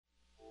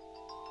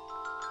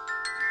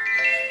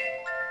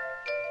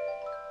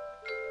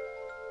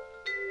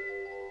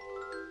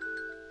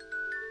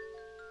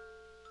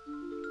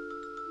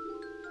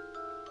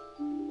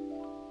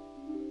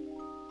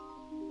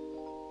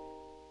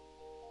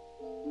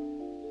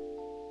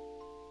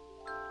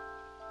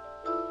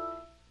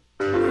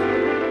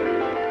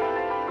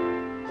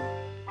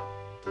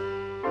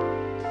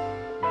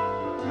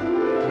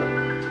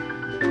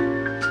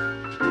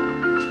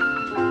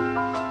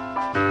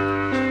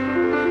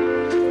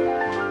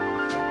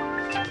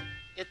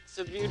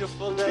a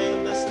beautiful day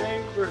in this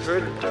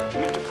neighborhood, a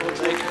beautiful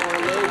day for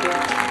a neighbor.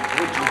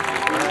 Would you be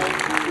mine?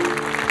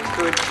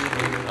 Could you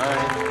be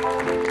mine?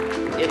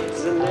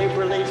 It's a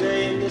neighborly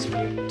day in this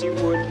beauty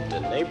wood,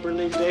 a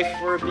neighborly day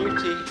for a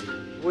beauty.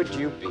 Would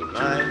you be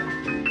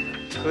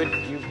mine? Could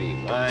you be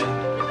mine?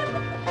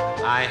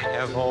 I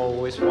have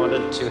always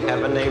wanted to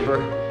have a neighbor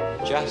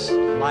just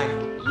like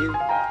you.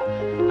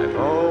 I've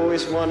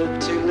always wanted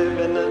to live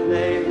in a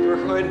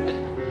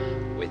neighborhood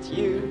with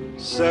you.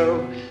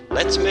 So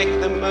let's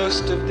make the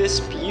most of this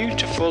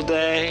beautiful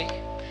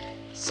day.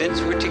 Since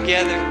we're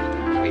together,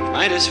 we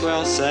might as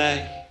well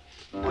say,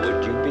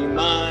 would you be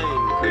mine?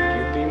 Could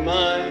you be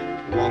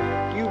mine?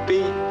 Won't you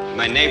be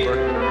my neighbor?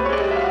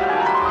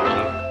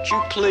 Won't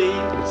you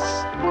please?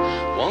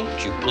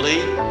 Won't you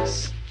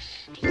please?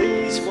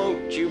 Please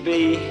won't you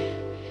be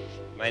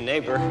my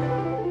neighbor?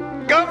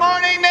 Good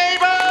morning,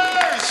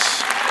 neighbors!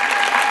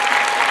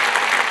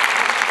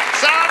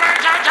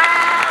 Celebration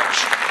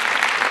Church!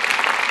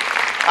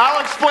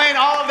 I'll explain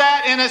all of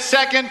that in a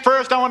second.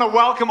 First, I want to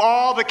welcome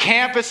all the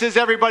campuses,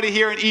 everybody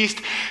here in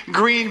East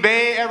Green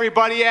Bay,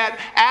 everybody at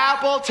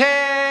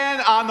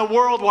Appleton, on the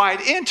worldwide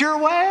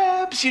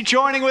interwebs. You're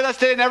joining with us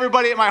today, and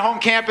everybody at my home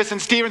campus in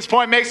Stevens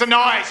Point, make some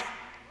noise.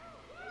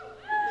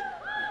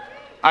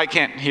 I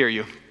can't hear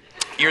you.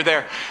 You're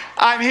there.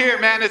 I'm here,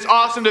 man. It's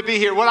awesome to be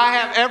here. What I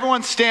have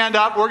everyone stand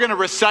up. We're going to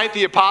recite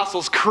the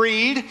Apostles'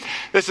 Creed.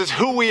 This is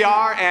who we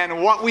are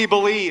and what we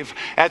believe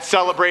at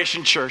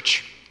Celebration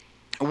Church.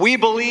 We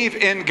believe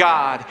in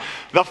God,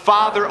 the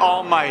Father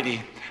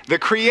Almighty, the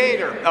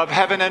creator of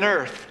heaven and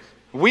earth.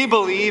 We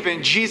believe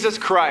in Jesus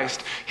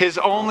Christ, his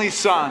only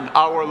Son,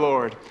 our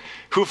Lord,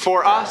 who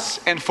for us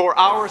and for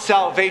our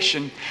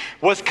salvation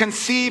was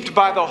conceived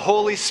by the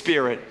Holy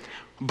Spirit,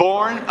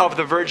 born of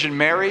the Virgin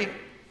Mary,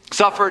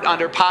 suffered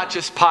under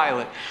Pontius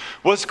Pilate,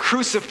 was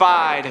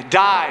crucified,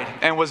 died,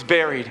 and was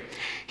buried.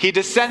 He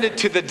descended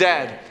to the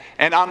dead,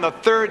 and on the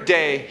third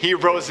day he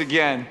rose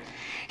again.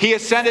 He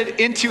ascended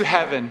into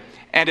heaven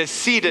and is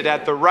seated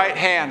at the right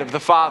hand of the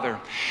Father.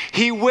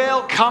 He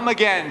will come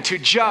again to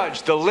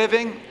judge the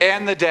living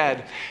and the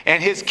dead,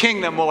 and his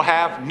kingdom will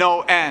have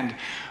no end.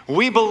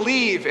 We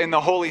believe in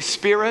the Holy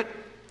Spirit,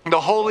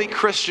 the holy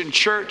Christian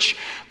church,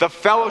 the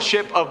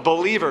fellowship of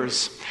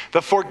believers,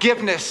 the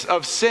forgiveness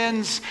of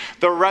sins,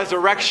 the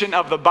resurrection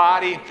of the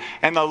body,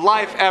 and the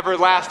life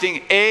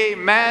everlasting.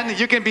 Amen.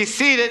 You can be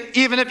seated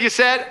even if you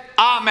said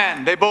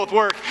amen. They both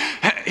work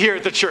here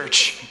at the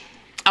church.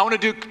 I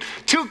want to do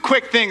two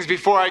quick things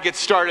before I get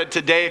started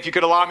today, if you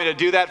could allow me to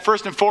do that.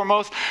 First and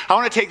foremost, I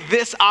want to take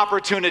this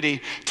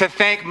opportunity to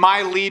thank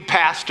my lead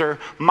pastor,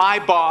 my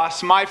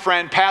boss, my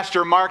friend,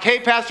 Pastor Mark. Hey,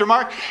 Pastor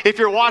Mark, if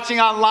you're watching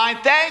online,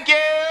 thank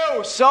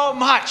you so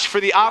much for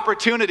the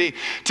opportunity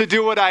to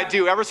do what I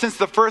do. Ever since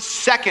the first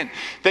second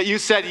that you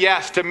said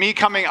yes to me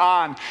coming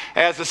on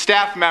as a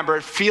staff member,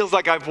 it feels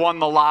like I've won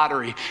the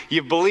lottery.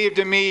 You've believed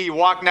in me, you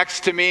walked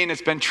next to me, and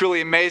it's been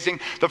truly amazing.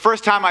 The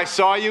first time I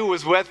saw you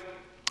was with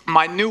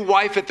my new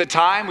wife at the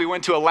time. We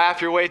went to a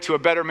Laugh Your Way to a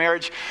Better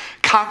Marriage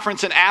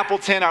conference in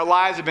Appleton. Our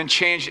lives have been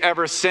changed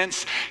ever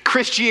since.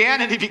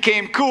 Christianity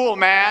became cool,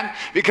 man,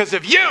 because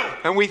of you.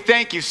 And we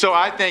thank you. So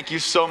I thank you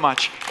so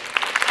much.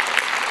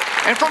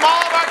 And from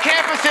all of our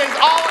campuses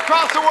all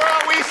across the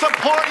world, we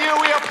support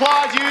you. We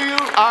applaud you.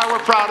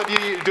 We're proud of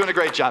you. You're doing a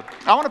great job.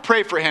 I want to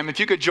pray for him. If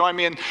you could join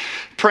me in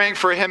praying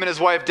for him and his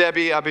wife,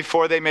 Debbie,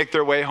 before they make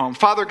their way home.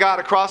 Father God,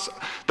 across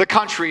the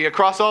country,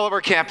 across all of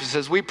our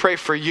campuses, we pray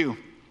for you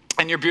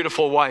and your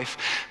beautiful wife.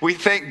 We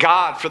thank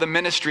God for the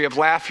ministry of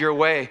Laugh Your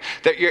Way,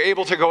 that you're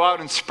able to go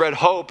out and spread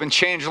hope and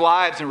change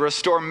lives and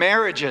restore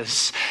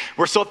marriages.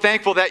 We're so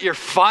thankful that you're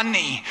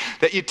funny,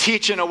 that you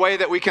teach in a way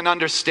that we can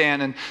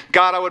understand. And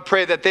God, I would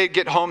pray that they'd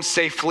get home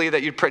safely,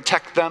 that you'd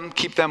protect them,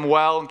 keep them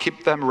well, and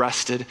keep them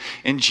rested.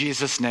 In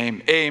Jesus'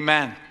 name,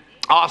 amen.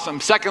 Awesome.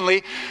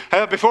 Secondly,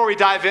 before we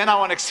dive in, I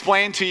want to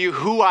explain to you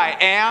who I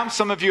am.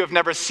 Some of you have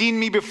never seen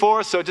me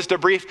before, so just a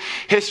brief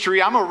history.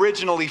 I'm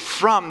originally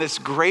from this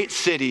great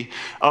city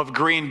of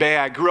Green Bay.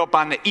 I grew up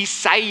on the east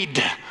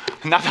side.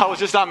 And I was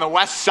just on the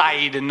west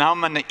side, and now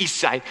I'm on the east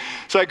side.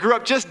 So I grew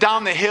up just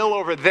down the hill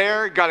over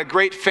there, got a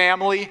great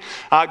family.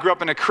 Grew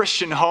up in a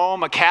Christian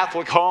home, a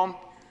Catholic home.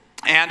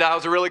 And it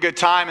was a really good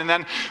time. And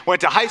then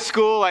went to high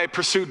school. I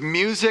pursued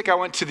music. I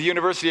went to the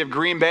University of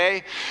Green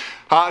Bay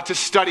to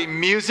study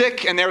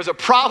music. And there was a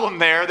problem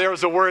there. There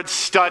was the word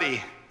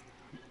study.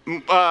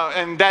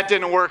 And that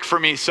didn't work for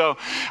me. So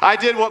I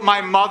did what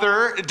my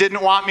mother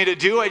didn't want me to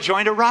do. I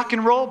joined a rock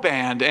and roll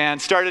band and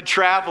started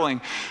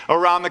traveling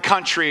around the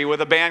country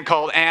with a band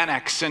called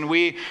Annex. And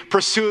we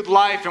pursued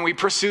life and we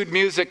pursued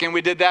music, and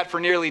we did that for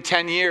nearly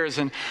 10 years.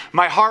 And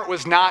my heart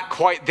was not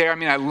quite there. I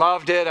mean, I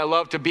loved it. I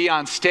loved to be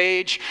on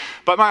stage,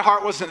 but my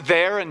heart wasn't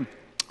there. And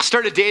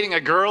started dating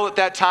a girl at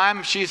that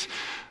time.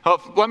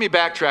 Let me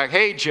backtrack.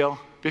 Hey, Jill,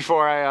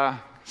 before I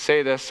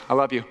say this. I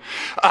love you.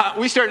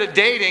 We started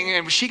dating,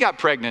 and she got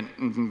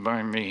pregnant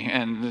by me.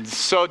 And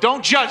so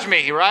don't judge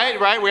me,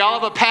 right? We all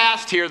have a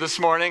past here this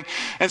morning.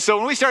 And so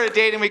when we started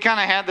dating, we kind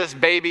of had this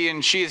baby,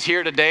 and she's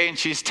here today, and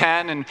she's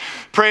 10. And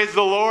praise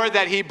the Lord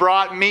that he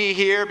brought me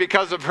here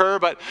because of her.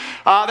 But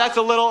that's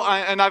a little,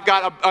 and I've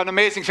got an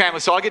amazing family,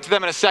 so I'll get to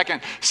them in a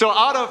second. So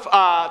out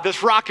of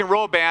this rock and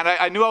roll band,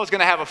 I knew I was going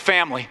to have a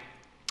family.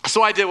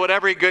 So I did what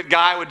every good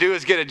guy would do,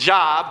 is get a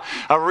job,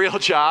 a real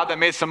job that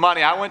made some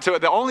money. I went to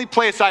the only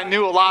place I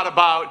knew a lot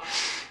about,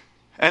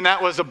 and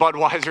that was a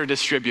Budweiser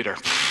distributor.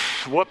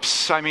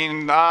 Whoops. I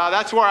mean,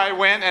 that's where I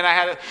went, and I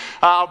had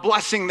a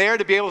blessing there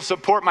to be able to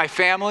support my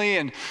family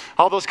and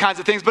all those kinds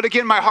of things. But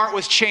again, my heart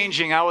was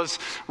changing. I was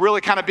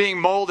really kind of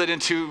being molded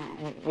into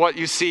what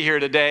you see here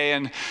today.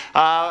 And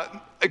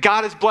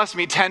God has blessed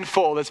me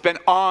tenfold. It's been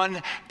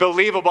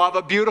unbelievable. I have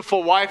a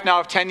beautiful wife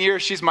now of 10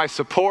 years. She's my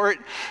support.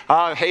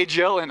 Hey,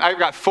 Jill. And I've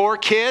got 4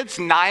 kids,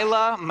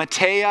 Nyla,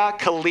 Matea,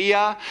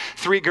 Kalia,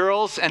 3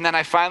 girls. And then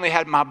I finally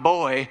had my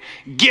boy,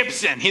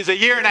 Gibson. He's a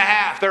year and a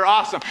half. They're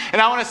awesome. And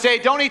I want to say,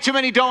 don't eat too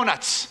many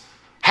donuts.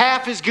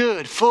 Half is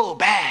good, full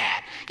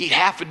bad. Eat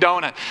half a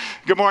donut.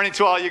 Good morning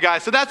to all you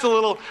guys. So that's a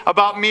little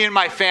about me and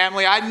my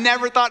family. I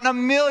never thought in a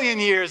million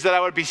years that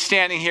I would be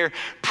standing here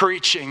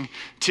preaching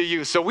to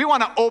you. So we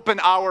want to open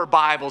our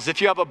Bibles.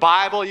 If you have a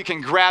Bible, you can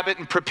grab it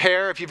and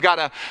prepare. If you've got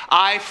an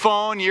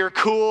iPhone, you're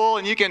cool,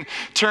 and you can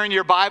turn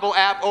your Bible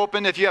app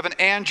open. If you have an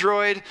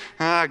Android,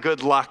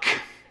 good luck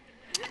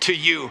to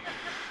you.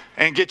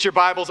 And get your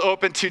Bibles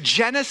open to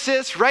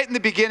Genesis, right in the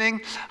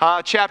beginning,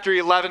 chapter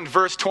 11,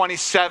 verse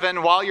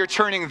 27. While you're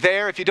turning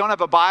there, if you don't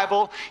have a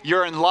Bible,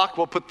 you're in luck.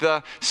 We'll put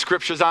the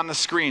scriptures on the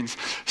screens.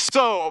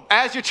 So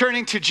as you're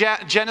turning to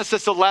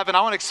Genesis 11,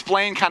 I want to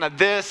explain kind of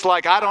this.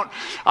 Like, I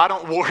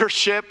don't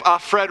worship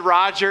Fred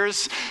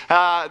Rogers.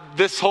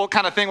 This whole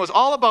kind of thing was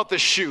all about the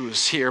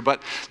shoes here,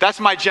 but that's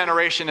my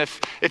generation.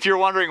 If you're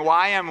wondering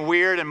why I'm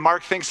weird and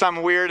Mark thinks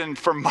I'm weird, and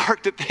for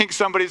Mark to think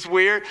somebody's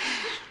weird,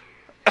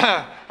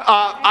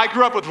 I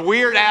grew up with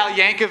Weird Al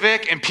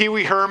Yankovic and Pee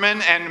Wee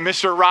Herman and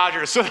Mr.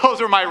 Rogers. So those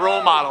are my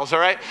role models, all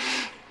right?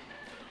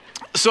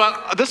 So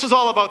this was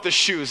all about the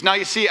shoes. Now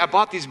you see, I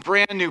bought these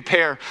brand new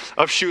pair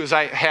of shoes.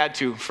 I had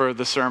to for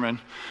the sermon.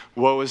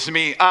 Woe is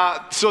me.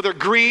 So they're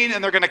green,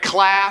 and they're going to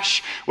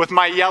clash with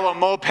my yellow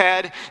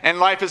moped, and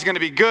life is going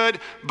to be good.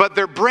 But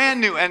they're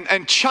brand new.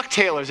 And Chuck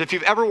Taylors, if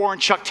you've ever worn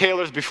Chuck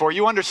Taylors before,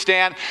 you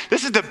understand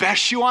this is the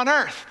best shoe on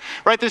earth,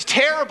 right? There's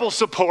terrible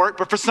support,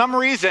 but for some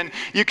reason,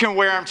 you can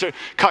wear them to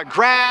cut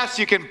grass.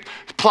 You can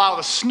plow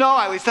the snow.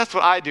 At least that's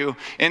what I do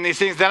in these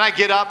things. Then I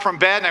get up from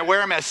bed, and I wear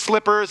them as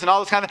slippers and all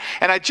this kind of.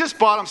 And I just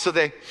bought them so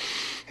they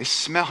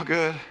smell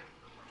good,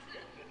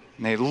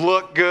 and they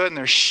look good, and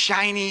they're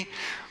shiny.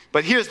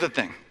 But here's the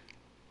thing.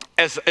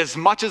 As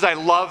much as I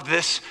love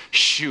this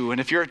shoe, and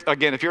if you're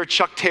a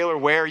Chuck Taylor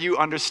wearer, you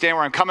understand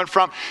where I'm coming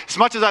from. As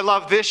much as I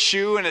love this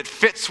shoe, and it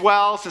fits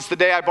well since the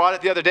day I bought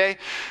it the other day,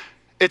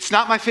 it's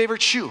not my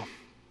favorite shoe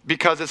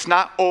because it's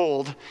not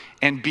old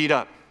and beat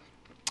up.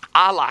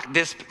 I like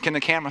this. Can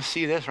the camera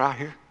see this right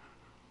here?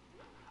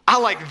 I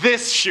like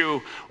this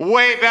shoe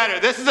way better.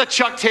 This is a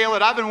Chuck Taylor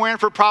that I've been wearing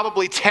for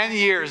probably 10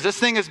 years. This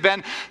thing has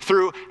been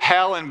through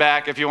hell and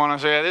back, if you want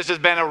to say it. This has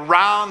been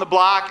around the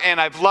block,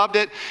 and I've loved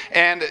it.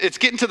 And it's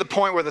getting to the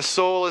point where the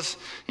sole is,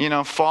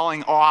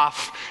 falling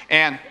off.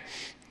 And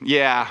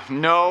yeah,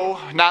 no,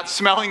 not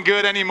smelling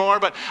good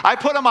anymore. But I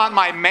put them on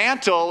my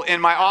mantle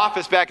in my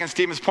office back in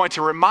Stevens Point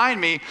to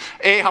remind me,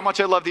 A, how much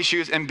I love these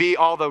shoes, and B,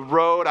 all the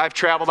road I've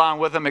traveled on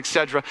with them,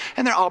 etc.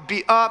 And they're all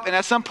beat up. And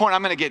at some point,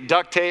 I'm going to get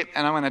duct tape,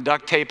 and I'm going to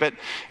duct tape it.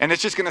 And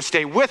it's just going to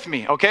stay with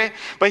me, okay?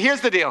 But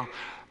here's the deal.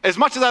 As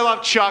much as I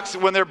love Chucks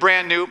when they're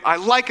brand new, I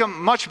like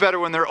them much better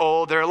when they're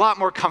old. They're a lot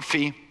more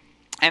comfy.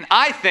 And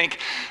I think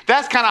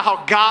that's kind of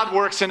how God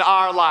works in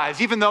our lives.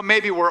 Even though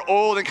maybe we're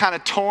old and kind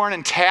of torn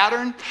and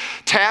tattered,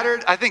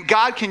 I think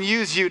God can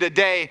use you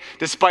today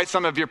despite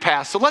some of your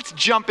past. So let's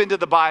jump into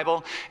the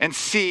Bible and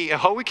see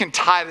how we can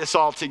tie this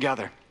all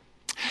together.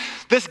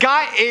 This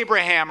guy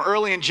Abraham,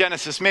 early in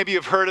Genesis, maybe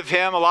you've heard of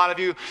him. A lot of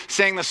you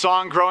sang the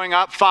song growing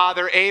up.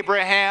 Father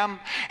Abraham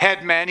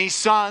had many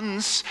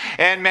sons,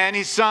 and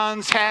many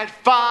sons had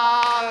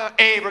Father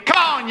Abraham.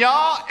 Come on,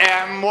 y'all.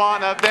 And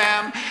one of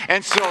them,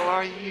 and so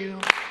are you.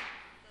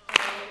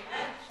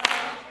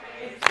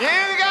 You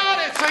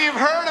got it. So you've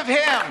heard of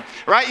him,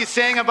 right? You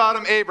sang about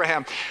him,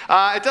 Abraham.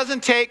 It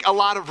doesn't take a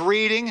lot of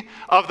reading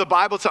of the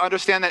Bible to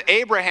understand that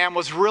Abraham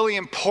was really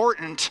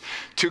important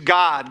to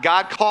God.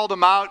 God called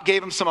him out,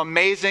 gave him some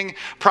amazing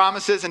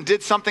promises, and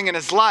did something in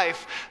his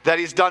life that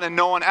he's done in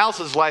no one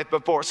else's life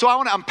before. So I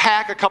want to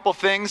unpack a couple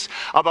things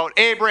about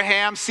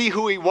Abraham, see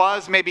who he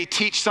was, maybe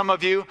teach some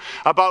of you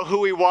about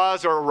who he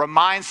was, or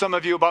remind some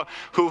of you about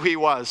who he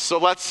was. So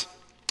let's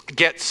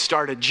get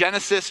started.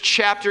 Genesis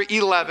chapter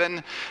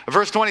 11,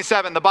 verse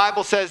 27. The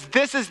Bible says,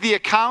 this is the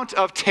account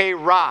of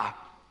Terah.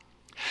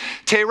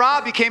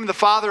 Terah became the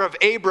father of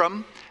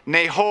Abram,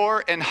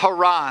 Nahor, and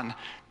Haran.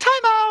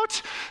 Time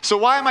out. So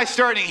why am I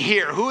starting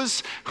here? Who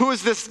is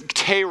this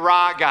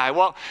Terah guy?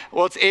 Well,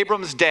 it's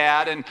Abram's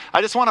dad, and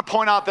I just want to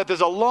point out that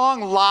there's a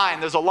long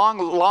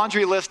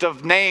laundry list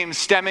of names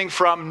stemming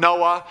from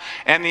Noah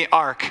and the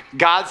ark.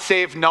 God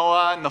saved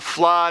Noah and the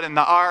flood and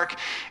the ark,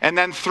 and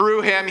then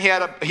through him he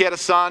had a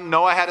son.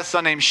 Noah had a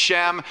son named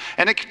Shem,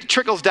 and it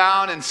trickles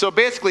down. And so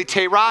basically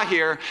Terah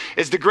here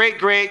is the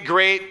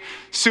great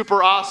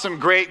super awesome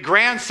great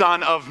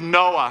grandson of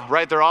Noah,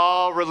 right? They're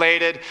all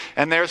related,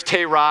 and there's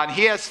Terah, and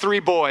he has 3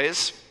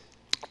 boys.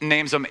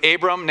 Names them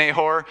Abram,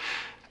 Nahor,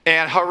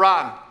 and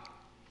Haran.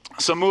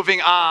 So moving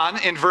on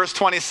in verse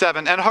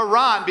 27, and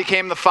Haran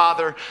became the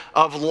father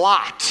of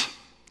Lot.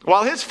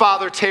 While his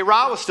father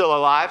Terah was still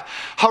alive,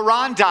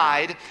 Haran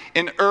died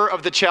in Ur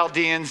of the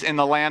Chaldeans in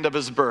the land of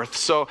his birth.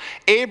 So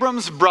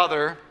Abram's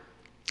brother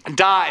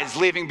dies,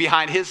 leaving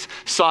behind his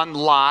son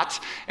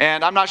Lot,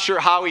 and I'm not sure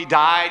how he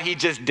died. He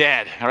just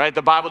dead. All right,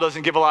 the Bible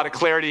doesn't give a lot of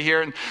clarity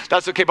here, and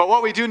that's okay. But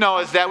what we do know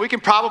is that we can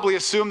probably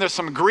assume there's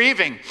some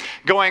grieving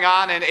going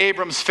on in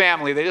Abram's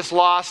family. He just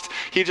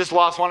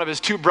lost one of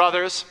his 2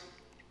 brothers,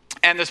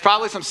 and there's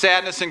probably some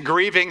sadness and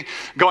grieving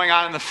going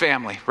on in the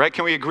family. Right?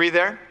 Can we agree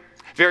there?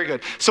 Very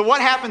good. So what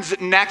happens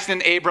next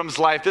in Abram's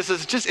life? This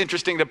is just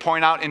interesting to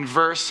point out in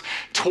verse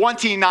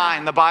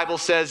 29. The Bible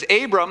says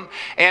Abram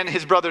and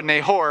his brother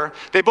Nahor,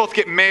 they both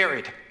get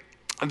married.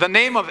 The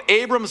name of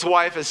Abram's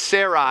wife is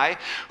Sarai,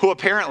 who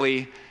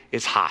apparently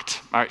is hot.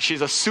 All right,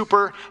 she's a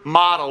super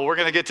model. We're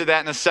going to get to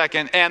that in a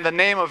second. And the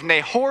name of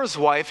Nahor's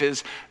wife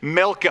is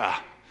Milcah.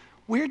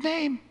 Weird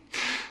name.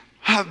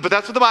 But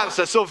that's what the Bible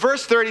says. So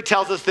verse 30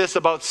 tells us this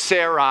about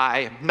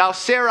Sarai. Now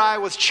Sarai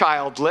was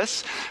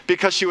childless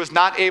because she was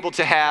not able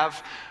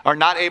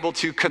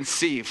to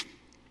conceive.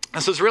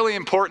 This is really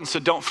important, so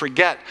don't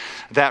forget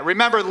that.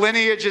 Remember,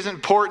 lineage is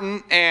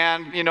important,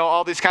 and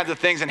all these kinds of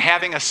things, and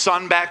having a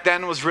son back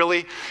then was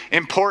really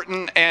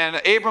important. And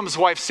Abram's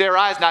wife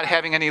Sarai is not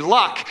having any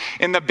luck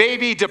in the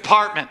baby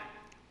department.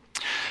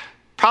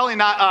 Probably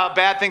not a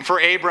bad thing for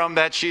Abram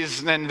that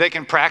they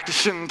can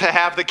practice to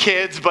have the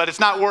kids, but it's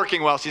not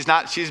working well.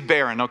 She's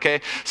barren,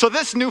 okay? So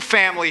this new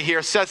family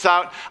here sets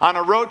out on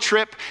a road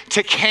trip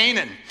to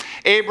Canaan.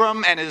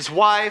 Abram and his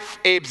wife,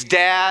 Abe's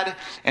dad,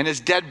 and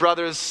his dead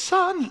brother's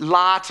son,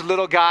 Lot,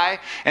 little guy.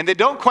 And they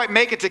don't quite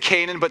make it to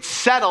Canaan, but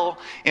settle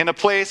in a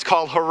place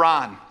called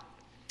Haran.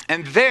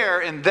 And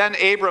then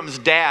Abram's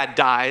dad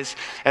dies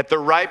at the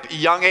ripe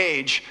young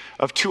age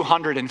of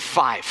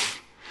 205.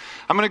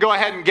 I'm going to go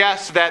ahead and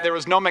guess that there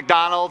was no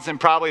McDonald's, and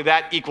probably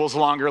that equals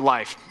longer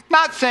life.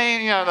 Not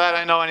saying that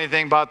I know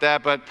anything about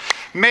that, but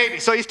maybe.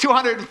 So he's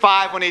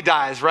 205 when he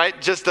dies, right?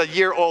 Just a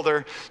year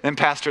older than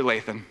Pastor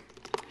Lathan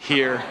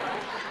here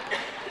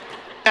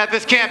at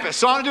this campus.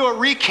 So I'm going to do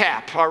a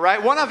recap, all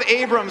right? One of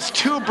Abram's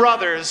 2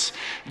 brothers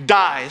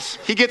dies.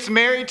 He gets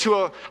married to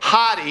a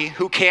hottie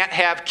who can't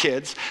have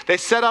kids. They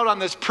set out on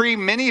this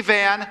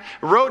pre-minivan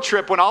road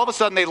trip when all of a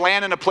sudden they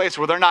land in a place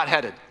where they're not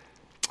headed.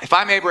 If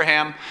I'm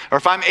Abraham, or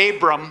if I'm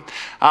Abram,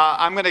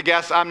 I'm going to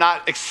guess I'm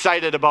not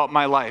excited about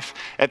my life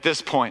at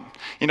this point.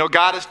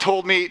 God has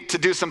told me to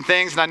do some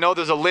things, and I know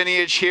there's a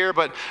lineage here,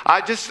 but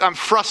I'm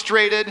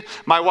frustrated.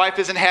 My wife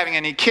isn't having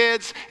any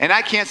kids, and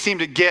I can't seem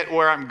to get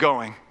where I'm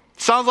going.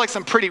 Sounds like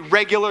some pretty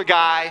regular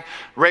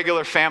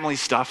family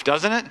stuff,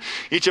 doesn't it?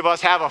 Each of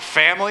us have a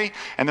family,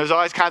 and there's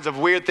always kinds of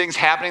weird things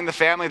happening in the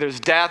family. There's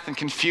death and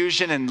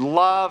confusion and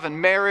love and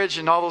marriage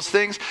and all those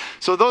things.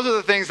 So those are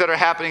the things that are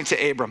happening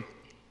to Abram.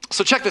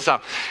 So check this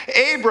out.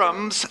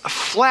 Abram's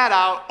flat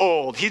out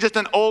old. He's just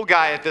an old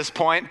guy at this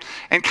point,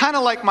 and kind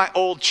of like my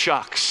old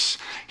Chucks.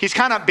 He's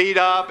kind of beat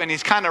up, and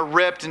he's kind of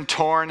ripped and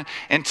torn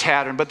and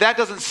tattered. But that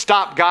doesn't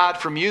stop God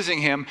from using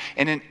him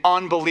in an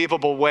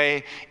unbelievable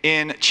way.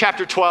 In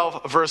chapter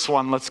 12, verse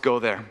 1, let's go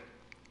there.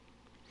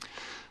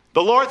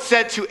 The Lord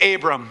said to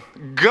Abram,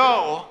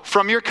 "Go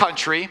from your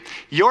country,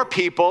 your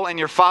people, and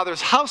your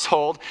father's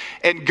household,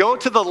 and go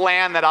to the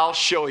land that I'll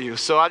show you."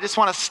 So I just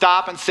want to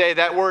stop and say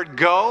that word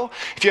 "go."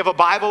 If you have a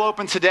Bible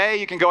open today,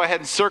 you can go ahead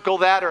and circle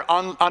that or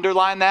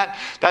underline that.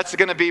 That's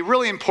going to be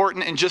really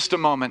important in just a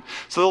moment.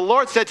 So the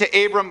Lord said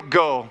to Abram,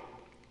 "Go."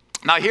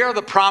 Now here are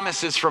the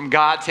promises from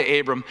God to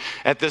Abram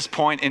at this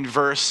point in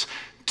verse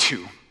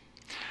 2.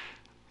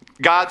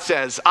 God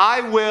says,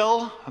 "I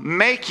will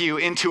make you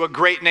into a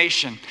great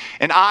nation,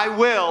 and I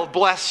will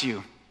bless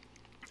you.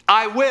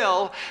 I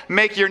will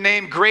make your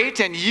name great,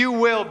 and you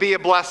will be a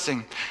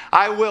blessing.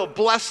 I will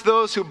bless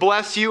those who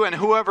bless you, and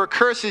whoever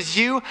curses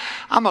you,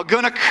 I'm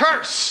going to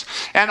curse.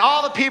 And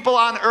all the people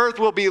on earth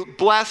will be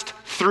blessed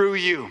through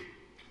you."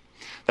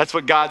 That's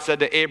what God said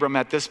to Abram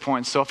at this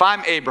point. So if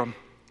I'm Abram,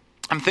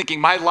 I'm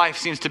thinking my life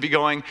seems to be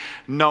going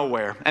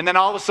nowhere. And then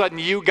all of a sudden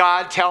you,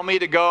 God, tell me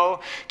to go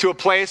to a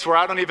place where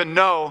I don't even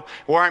know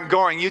where I'm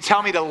going. You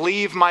tell me to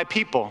leave my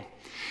people.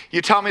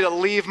 You tell me to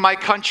leave my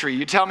country.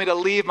 You tell me to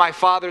leave my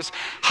father's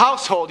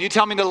household. You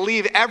tell me to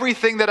leave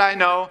everything that I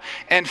know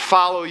and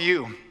follow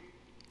you.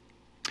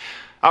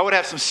 I would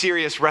have some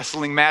serious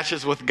wrestling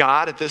matches with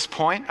God at this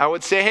point. I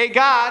would say, "Hey,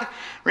 God,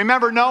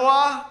 remember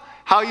Noah?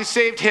 How you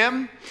saved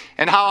him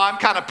and how I'm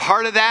kind of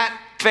part of that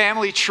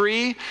family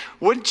tree?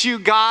 Wouldn't you,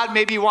 God,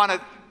 maybe want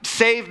to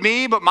save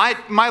me? But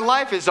my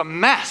life is a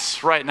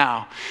mess right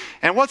now.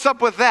 And what's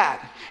up with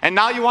that? And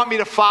now you want me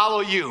to follow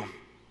you.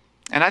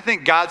 And I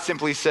think God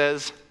simply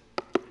says,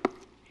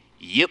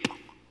 yep.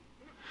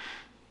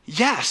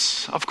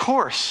 Yes, of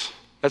course.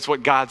 That's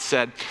what God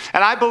said.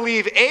 And I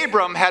believe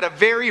Abram had a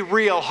very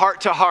real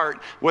heart-to-heart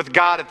with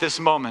God at this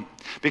moment.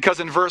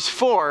 Because in verse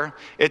 4,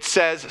 it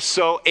says,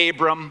 so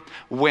Abram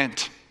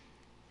went.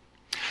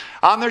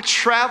 On their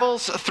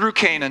travels through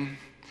Canaan,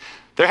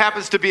 there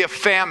happens to be a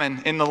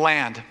famine in the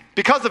land.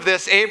 Because of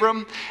this,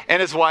 Abram and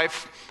his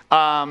wife,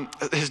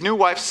 his new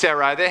wife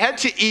Sarai, they head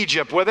to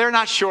Egypt where they're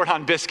not short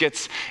on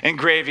biscuits and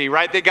gravy,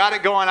 right? They got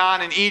it going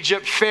on in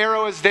Egypt.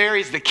 Pharaoh is there,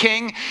 he's the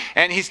king,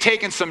 and he's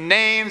taking some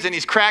names and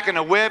he's cracking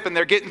a whip and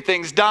they're getting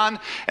things done.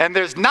 And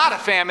there's not a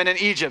famine in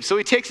Egypt. So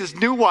he takes his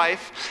new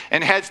wife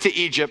and heads to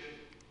Egypt,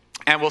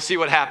 and we'll see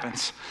what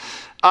happens.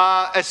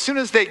 As soon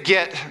as they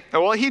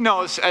he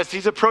knows as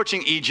he's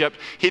approaching Egypt,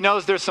 he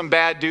knows there's some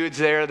bad dudes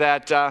there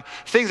that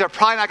things are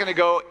probably not going to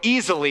go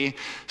easily.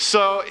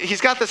 So he's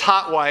got this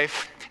hot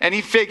wife, and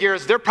he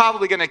figures they're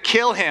probably going to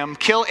kill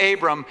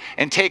Abram,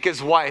 and take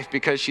his wife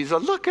because she's a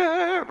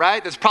looker,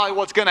 right? That's probably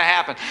what's going to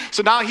happen.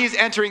 So now he's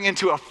entering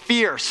into a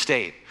fear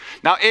state.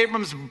 Now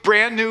Abram's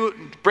brand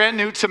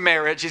new to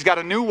marriage. He's got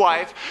a new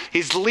wife.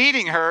 He's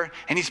leading her,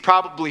 and he's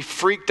probably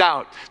freaked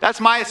out.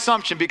 That's my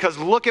assumption, because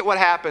look at what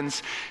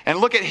happens, and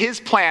look at his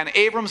plan,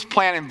 Abram's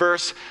plan in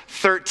verse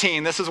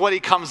 13. This is what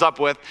he comes up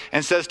with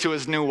and says to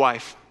his new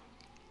wife.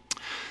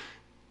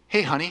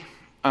 Hey, honey,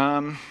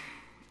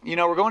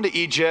 we're going to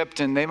Egypt,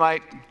 and they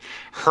might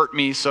hurt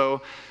me,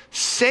 so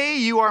say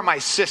you are my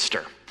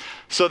sister,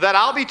 so that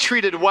I'll be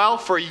treated well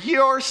for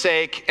your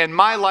sake, and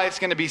my life's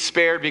going to be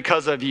spared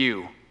because of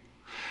you.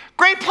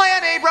 Great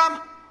plan, Abram.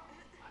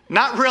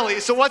 Not really.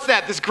 So what's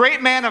that? This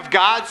great man of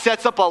God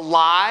sets up a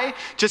lie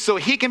just so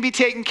he can be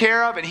taken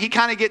care of, and he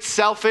kind of gets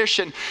selfish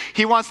and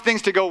he wants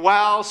things to go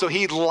well, so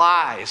he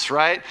lies,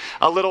 right?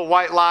 A little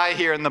white lie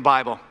here in the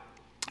Bible.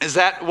 Is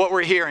that what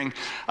we're hearing?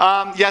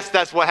 Yes,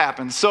 that's what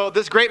happens. So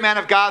this great man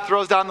of God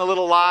throws down the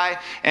little lie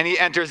and he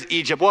enters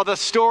Egypt. Well, the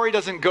story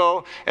doesn't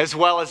go as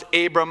well as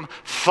Abram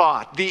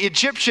thought. The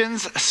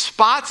Egyptians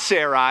spot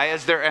Sarai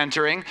as they're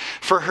entering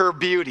for her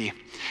beauty.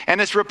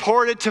 And it's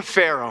reported to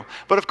Pharaoh.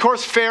 But of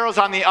course, Pharaoh's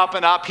on the up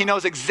and up. He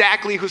knows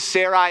exactly who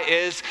Sarai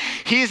is.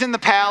 He's in the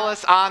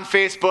palace on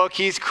Facebook.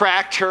 He's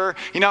cracked her,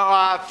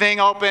 thing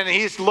open. And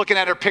he's looking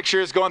at her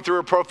pictures, going through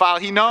her profile.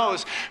 He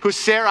knows who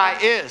Sarai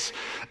is.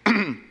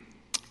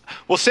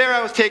 Well,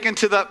 Sarai was taken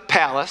to the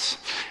palace.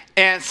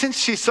 And since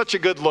she's such a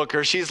good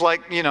looker, she's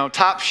like,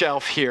 top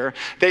shelf here.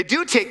 They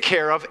do take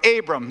care of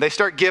Abram. They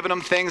start giving him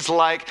things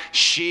like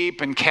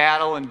sheep and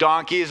cattle and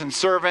donkeys and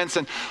servants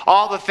and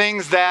all the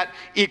things that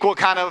equal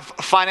kind of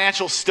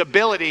financial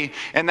stability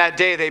in that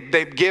day.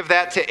 They give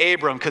that to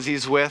Abram because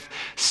he's with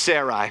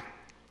Sarai.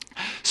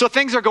 So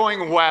things are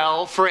going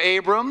well for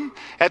Abram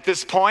at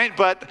this point,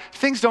 but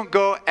things don't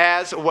go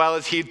as well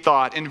as he'd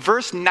thought. In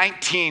verse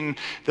 19,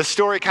 the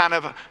story kind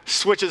of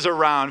switches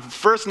around.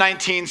 Verse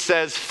 19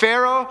 says,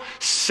 Pharaoh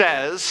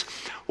says,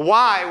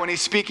 why, when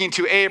he's speaking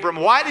to Abram,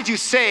 why did you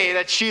say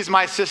that she's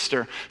my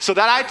sister, so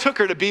that I took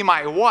her to be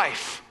my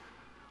wife?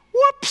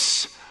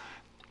 Whoops.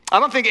 I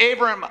don't think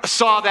Abram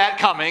saw that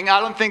coming. I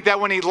don't think that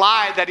when he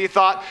lied that he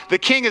thought the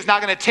king is not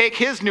going to take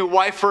his new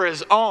wife for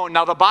his own.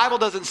 Now, the Bible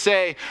doesn't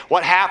say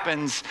what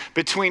happens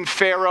between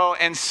Pharaoh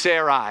and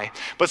Sarai,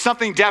 but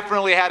something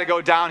definitely had to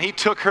go down. He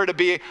took her to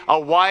be a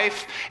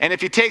wife, and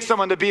if you take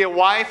someone to be a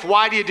wife,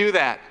 why do you do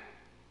that?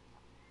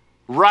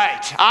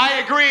 Right, I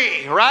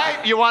agree,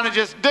 right? You want to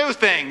just do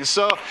things.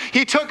 So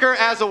he took her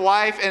as a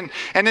wife, and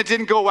it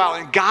didn't go well,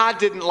 and God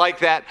didn't like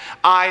that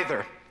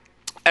either.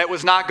 It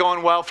was not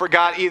going well for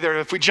God either.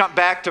 If we jump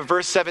back to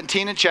verse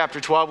 17 in chapter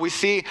 12, we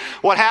see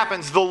what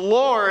happens. The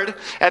Lord,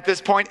 at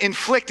this point,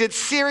 inflicted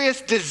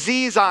serious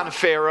disease on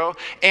Pharaoh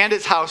and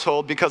his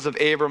household because of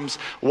Abram's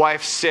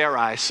wife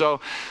Sarai. So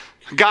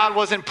God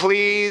wasn't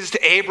pleased.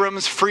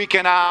 Abram's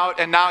freaking out,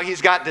 and now he's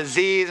got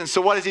disease. And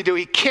so what does he do?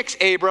 He kicks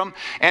Abram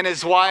and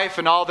his wife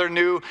and all their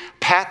new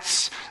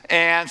pets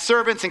and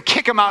servants and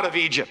kick them out of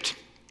Egypt.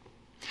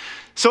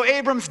 So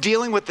Abram's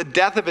dealing with the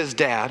death of his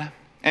dad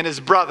and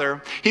his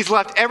brother. He's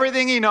left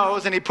everything he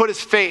knows, and he put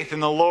his faith in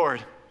the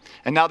Lord.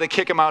 And now they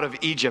kick him out of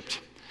Egypt.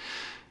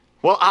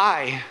 Well,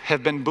 I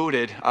have been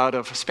booted out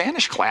of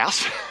Spanish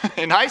class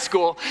in high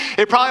school.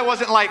 It probably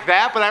wasn't like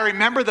that, but I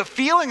remember the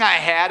feeling I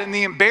had and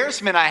the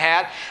embarrassment I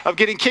had of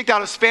getting kicked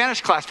out of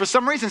Spanish class. For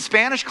some reason,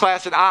 Spanish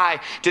class and I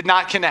did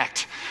not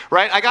connect,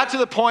 right? I got to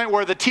the point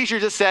where the teacher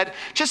just said,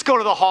 just go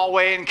to the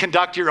hallway and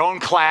conduct your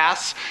own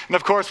class. And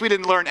of course, we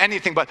didn't learn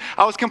anything, but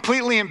I was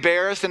completely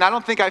embarrassed, and I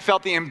don't think I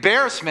felt the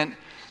embarrassment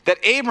that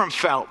Abram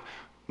felt,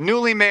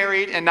 newly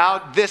married, and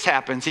now this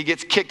happens. He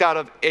gets kicked out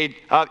of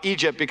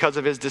Egypt because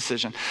of his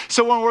decision.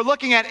 So when we're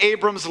looking at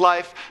Abram's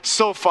life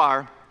so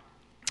far,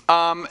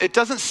 it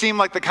doesn't seem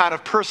like the kind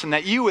of person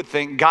that you would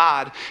think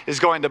God is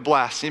going to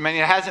bless. I mean,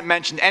 it hasn't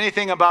mentioned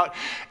anything about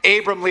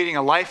Abram leading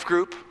a life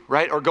group,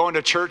 right? Or going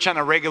to church on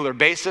a regular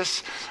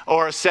basis,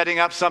 or setting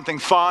up something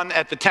fun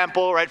at the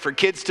temple, right, for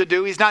kids to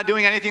do. He's not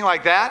doing anything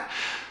like that.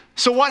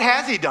 So what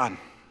has he done?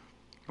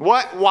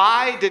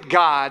 Why did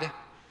God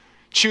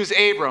choose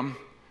Abram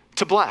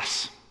to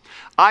bless?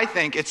 I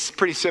think it's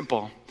pretty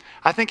simple.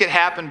 I think it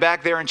happened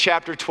back there in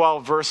chapter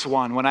 12, verse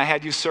 1, when I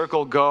had you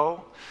circle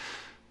go.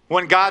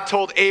 When God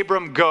told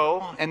Abram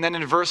go, and then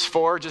in verse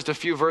 4, just a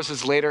few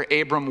verses later,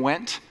 Abram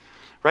went.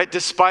 Right?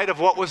 Despite of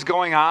what was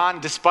going on,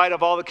 despite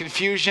of all the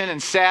confusion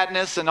and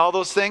sadness and all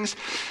those things,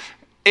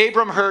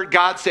 Abram heard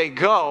God say,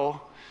 go.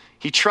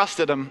 He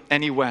trusted him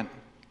and he went.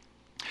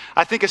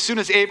 I think as soon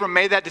as Abram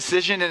made that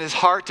decision in his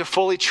heart to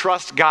fully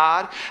trust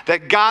God,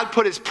 that God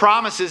put his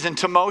promises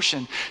into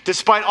motion.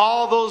 Despite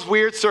all those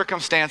weird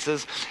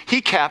circumstances,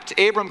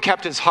 Abram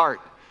kept his heart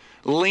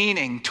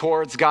leaning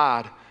towards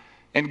God.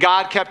 And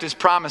God kept his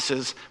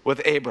promises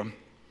with Abram.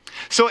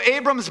 So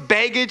Abram's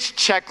baggage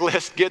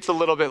checklist gets a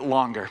little bit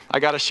longer. I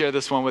got to share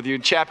this one with you.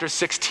 Chapter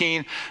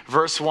 16,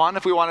 verse 1,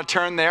 if we want to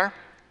turn there.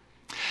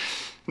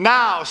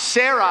 Now,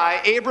 Sarai,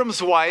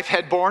 Abram's wife,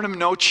 had borne him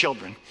no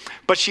children,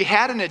 but she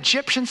had an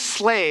Egyptian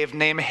slave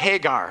named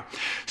Hagar.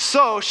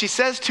 So she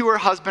says to her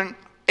husband,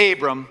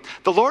 Abram,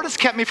 the Lord has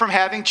kept me from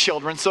having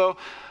children, so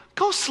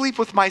go sleep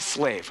with my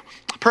slave.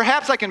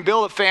 Perhaps I can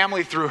build a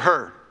family through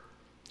her.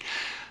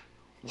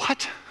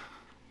 What?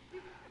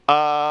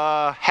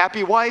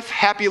 Happy wife,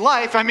 happy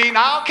life. I mean,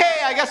 okay,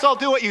 I guess I'll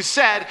do what you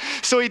said.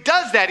 So he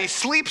does that. He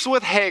sleeps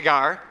with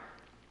Hagar,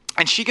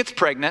 and she gets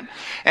pregnant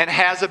and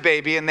has a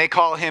baby, and they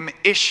call him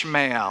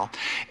Ishmael.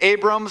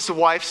 Abram's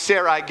wife,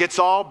 Sarai, gets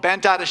all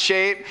bent out of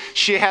shape.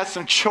 She has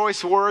some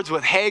choice words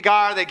with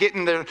Hagar. They get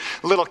in their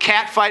little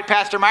cat fight,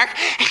 Pastor Mark.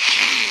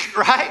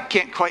 Right?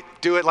 Can't quite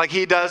do it like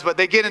he does, but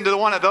they get into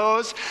one of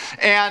those.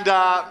 And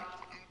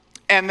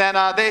then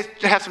they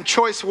have some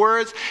choice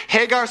words.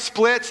 Hagar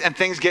splits, and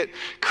things get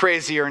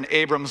crazier in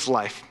Abram's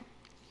life.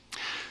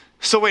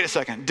 So wait a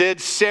second. Did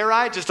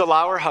Sarai just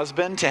allow her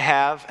husband to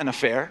have an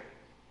affair?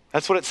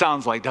 That's what it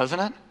sounds like, doesn't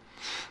it?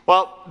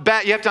 Well,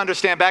 you have to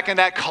understand, back in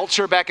that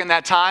culture, back in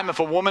that time, if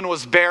a woman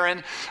was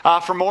barren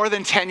for more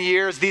than 10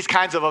 years, these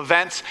kinds of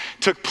events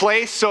took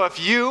place. So if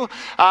you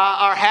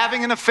are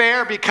having an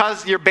affair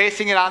because you're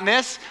basing it on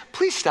this,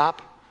 please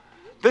stop.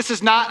 This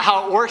is not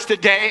how it works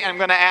today. I'm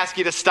going to ask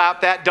you to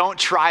stop that. Don't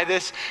try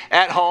this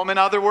at home. In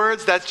other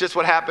words, that's just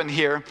what happened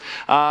here.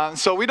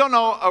 So we don't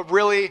know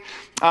really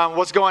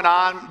what's going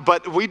on,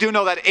 but we do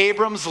know that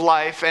Abram's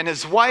life and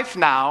his wife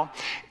now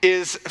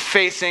is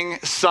facing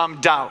some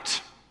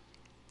doubt.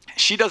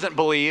 She doesn't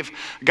believe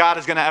God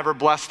is going to ever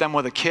bless them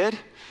with a kid.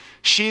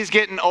 She's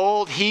getting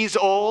old, he's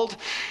old,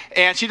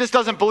 and she just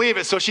doesn't believe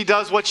it. So she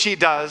does what she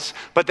does,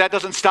 but that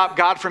doesn't stop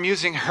God from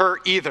using her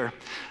either.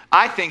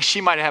 I think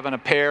she might have a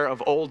pair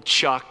of old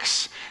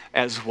Chucks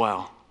as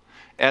well,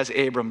 as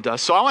Abram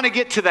does. So I want to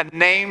get to the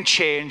name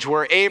change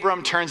where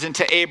Abram turns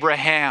into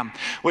Abraham,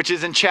 which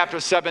is in chapter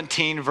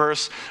 17,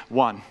 verse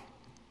 1.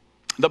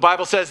 The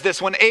Bible says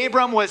this: when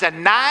Abram was at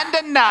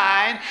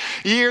 99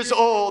 years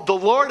old, the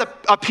Lord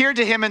appeared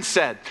to him and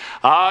said,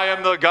 I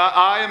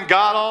am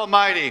God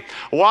Almighty.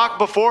 Walk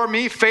before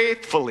me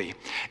faithfully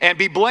and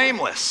be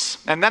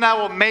blameless. And then I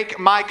will make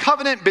my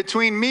covenant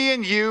between me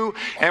and you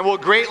and will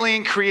greatly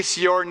increase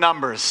your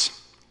numbers.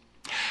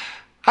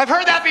 I've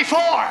heard that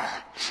before.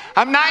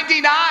 I'm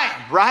 99,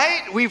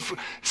 right?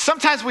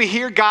 Sometimes we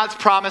hear God's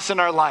promise in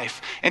our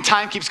life, and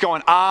time keeps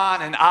going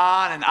on and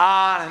on and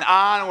on and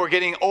on, and we're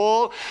getting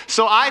old.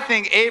 So I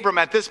think Abram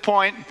at this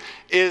point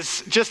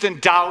is just in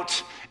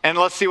doubt, and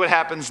let's see what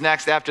happens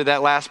next after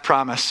that last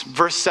promise.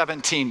 Verse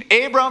 17,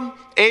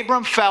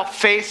 Abram fell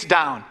face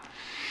down.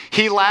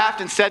 He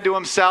laughed and said to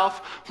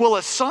himself, will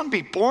a son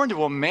be born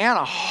to a man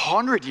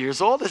 100 years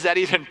old? Is that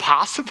even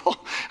possible?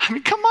 I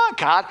mean, come on,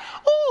 God.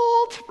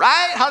 Old,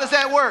 right? How does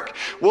that work?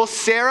 Will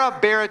Sarah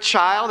bear a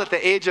child at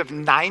the age of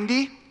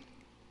 90?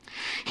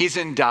 He's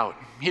in doubt.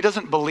 He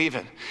doesn't believe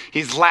it.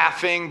 He's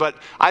laughing, but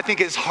I think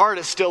his heart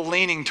is still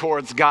leaning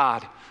towards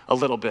God a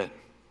little bit.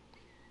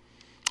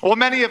 Well,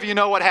 many of you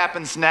know what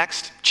happens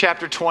next.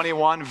 Chapter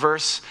 21,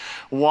 verse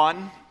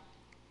 1.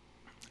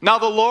 Now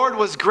the Lord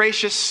was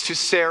gracious to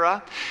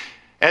Sarah,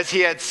 as he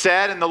had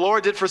said, and the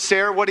Lord did for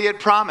Sarah what he had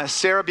promised.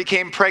 Sarah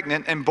became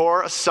pregnant and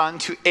bore a son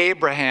to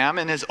Abraham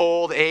in his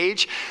old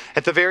age,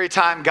 at the very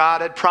time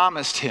God had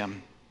promised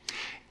him.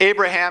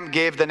 Abraham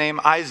gave the name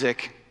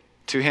Isaac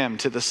to him,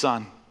 to the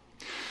son.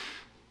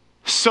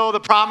 So the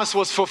promise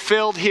was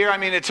fulfilled here. I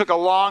mean, it took a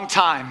long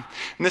time.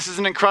 And this is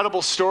an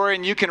incredible story,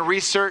 and you can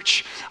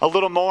research a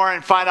little more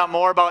and find out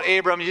more about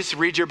Abram. You just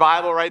read your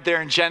Bible right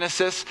there in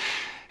Genesis.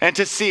 And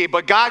to see,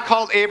 but God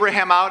called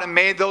Abraham out and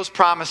made those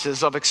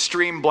promises of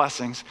extreme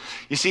blessings.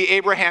 You see,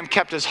 Abraham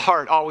kept his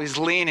heart always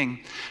leaning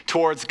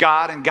towards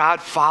God, and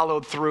God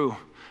followed through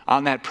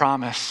on that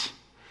promise.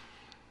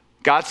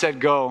 God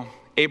said go,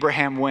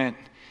 Abraham went.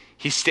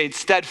 He stayed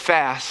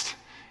steadfast,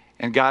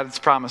 and God's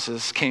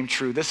promises came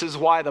true. This is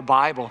why the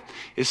Bible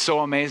is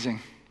so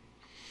amazing.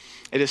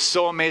 It is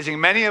so amazing.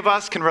 Many of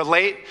us can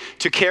relate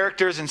to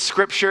characters in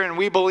Scripture, and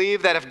we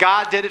believe that if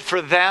God did it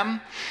for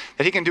them,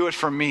 that he can do it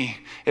for me.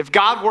 If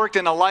God worked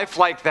in a life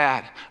like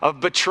that,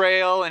 of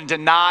betrayal and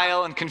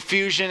denial and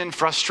confusion and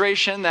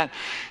frustration, that,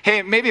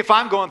 hey, maybe if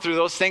I'm going through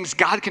those things,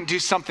 God can do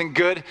something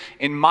good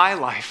in my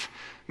life.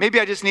 Maybe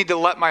I just need to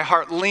let my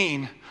heart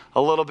lean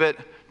a little bit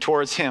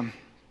towards him.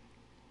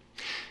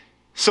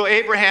 So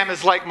Abraham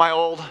is like my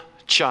old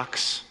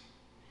Chucks.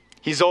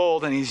 He's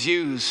old and he's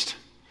used.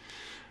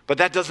 But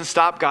that doesn't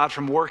stop God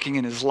from working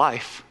in his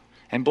life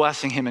and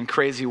blessing him in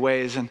crazy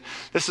ways. And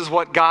this is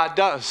what God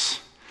does.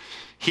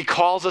 He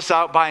calls us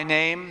out by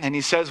name and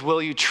he says,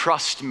 will you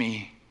trust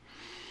me?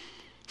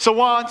 So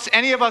once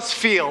any of us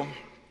feel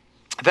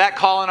that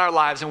call in our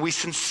lives and we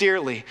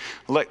sincerely,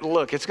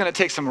 look, it's going to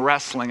take some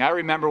wrestling. I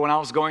remember when I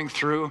was going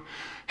through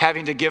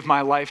having to give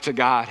my life to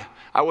God,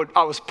 I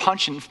was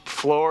punching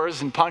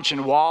floors and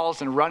punching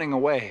walls and running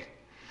away.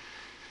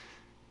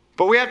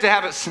 But we have to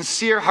have a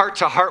sincere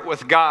heart-to-heart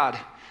with God.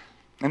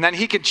 And then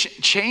he can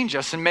change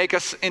us and make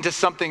us into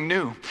something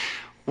new.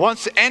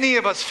 Once any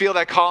of us feel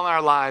that call in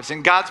our lives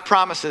and God's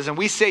promises, and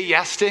we say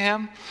yes to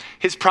him,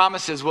 his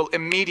promises will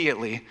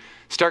immediately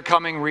start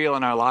coming real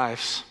in our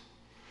lives.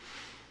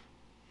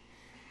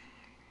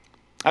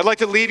 I'd like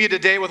to leave you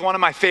today with one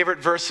of my favorite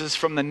verses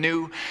from the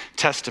New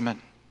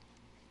Testament.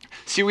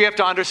 See, we have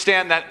to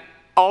understand that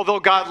although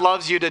God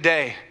loves you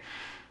today,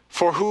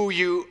 for who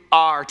you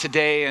are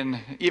today, and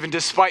even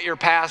despite your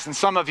past. And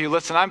some of you,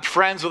 listen, I'm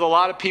friends with a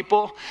lot of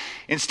people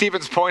in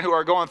Stevens Point who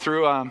are going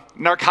through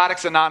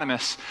Narcotics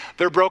Anonymous.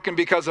 They're broken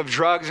because of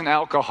drugs and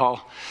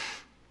alcohol.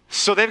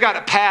 So they've got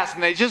a past,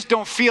 and they just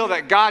don't feel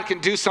that God can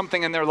do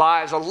something in their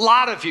lives. A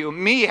lot of you,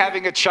 me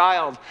having a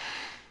child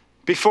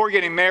before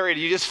getting married,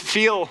 you just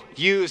feel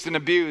used and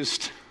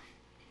abused.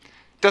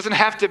 Doesn't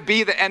have to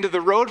be the end of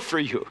the road for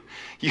you.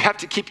 You have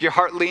to keep your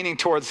heart leaning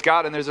towards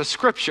God, and there's a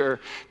scripture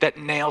that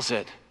nails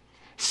it.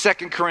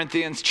 2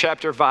 Corinthians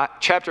chapter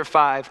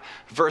 5,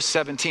 verse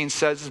 17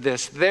 says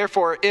this,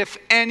 therefore, if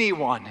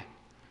anyone,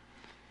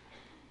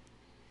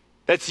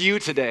 that's you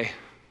today,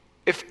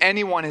 if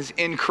anyone is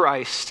in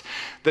Christ,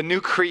 the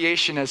new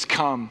creation has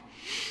come.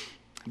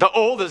 The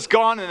old is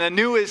gone and the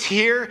new is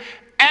here,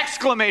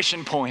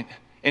 exclamation point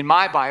in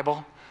my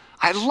Bible.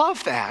 I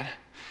love that.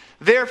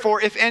 Therefore,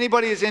 if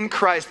anybody is in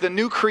Christ, the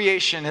new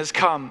creation has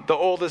come, the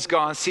old is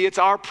gone. See, it's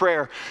our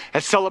prayer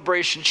at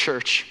Celebration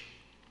Church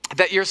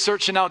that you're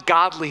searching out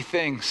godly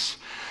things.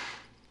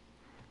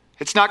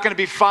 It's not going to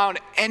be found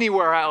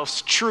anywhere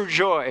else. True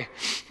joy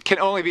can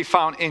only be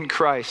found in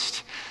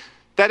Christ.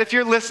 That if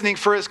you're listening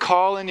for his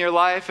call in your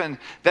life, and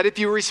that if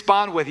you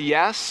respond with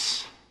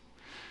yes,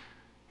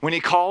 when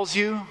he calls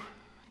you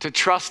to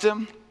trust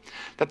him,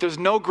 that there's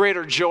no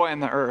greater joy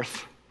on the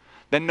earth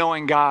than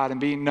knowing God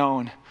and being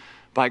known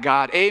by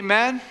God.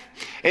 Amen?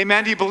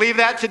 Amen. Do you believe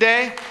that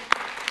today?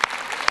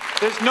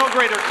 There's no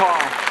greater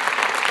call.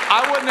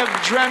 I wouldn't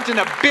have dreamt in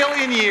a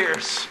billion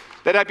years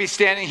that I'd be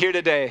standing here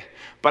today,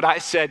 but I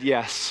said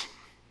yes.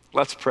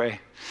 Let's pray.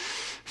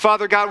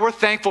 Father God, we're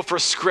thankful for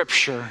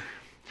Scripture.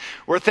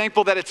 We're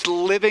thankful that it's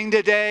living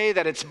today,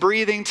 that it's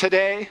breathing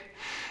today,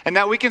 and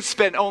that we can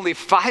spend only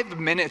 5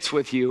 minutes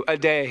with you a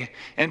day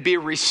and be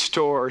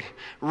restored,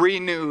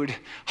 renewed.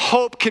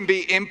 Hope can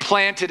be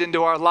implanted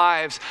into our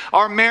lives.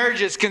 Our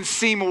marriages can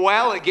seem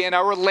well again.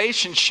 Our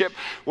relationship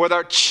with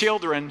our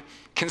children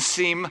can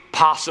seem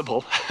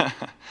possible.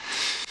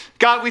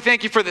 God, we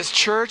thank you for this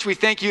church. We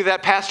thank you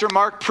that Pastor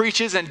Mark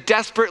preaches and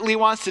desperately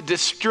wants to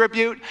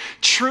distribute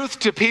truth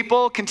to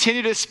people,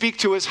 continue to speak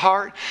to his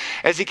heart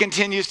as he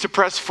continues to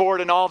press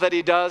forward in all that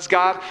he does.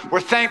 God,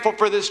 we're thankful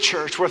for this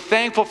church. We're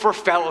thankful for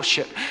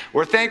fellowship.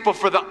 We're thankful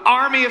for the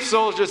army of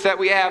soldiers that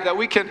we have, that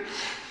we can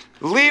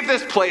leave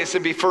this place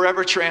and be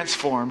forever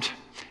transformed.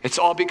 It's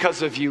all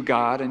because of you,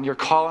 God, and your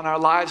call in our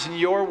lives, and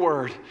your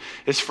word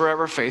is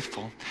forever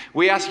faithful.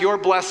 We ask your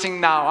blessing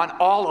now on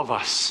all of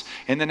us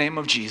in the name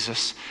of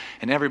Jesus.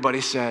 And everybody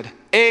said,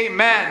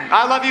 amen.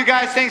 I love you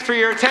guys. Thanks for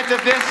your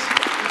attentiveness.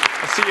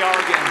 I'll see y'all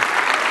again.